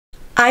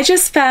I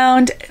just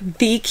found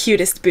the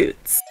cutest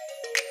boots.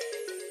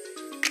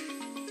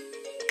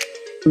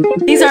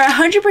 These are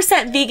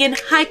 100% vegan,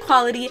 high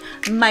quality,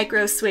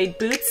 micro suede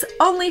boots,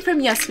 only from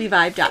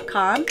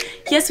YesWeVibe.com.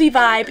 Yes We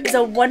Vibe is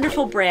a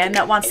wonderful brand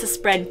that wants to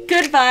spread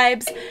good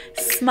vibes,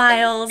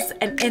 smiles,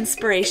 and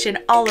inspiration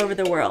all over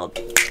the world.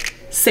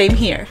 Same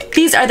here.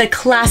 These are the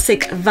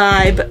classic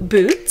vibe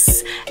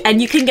boots,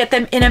 and you can get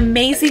them in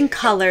amazing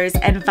colors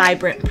and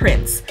vibrant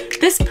prints.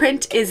 This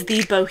print is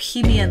the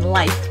Bohemian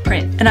Life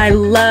print, and I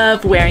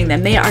love wearing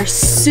them. They are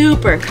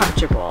super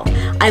comfortable.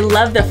 I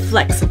love the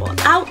flexible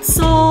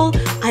outsole.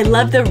 I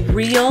love the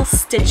real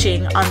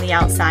stitching on the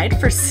outside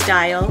for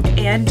style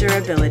and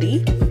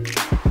durability.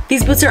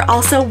 These boots are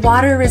also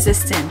water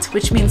resistant,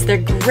 which means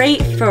they're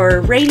great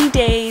for rainy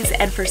days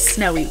and for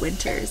snowy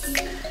winters.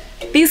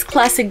 These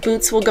classic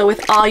boots will go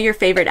with all your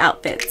favorite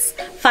outfits.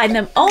 Find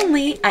them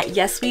only at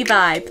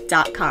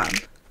YesWeVibe.com.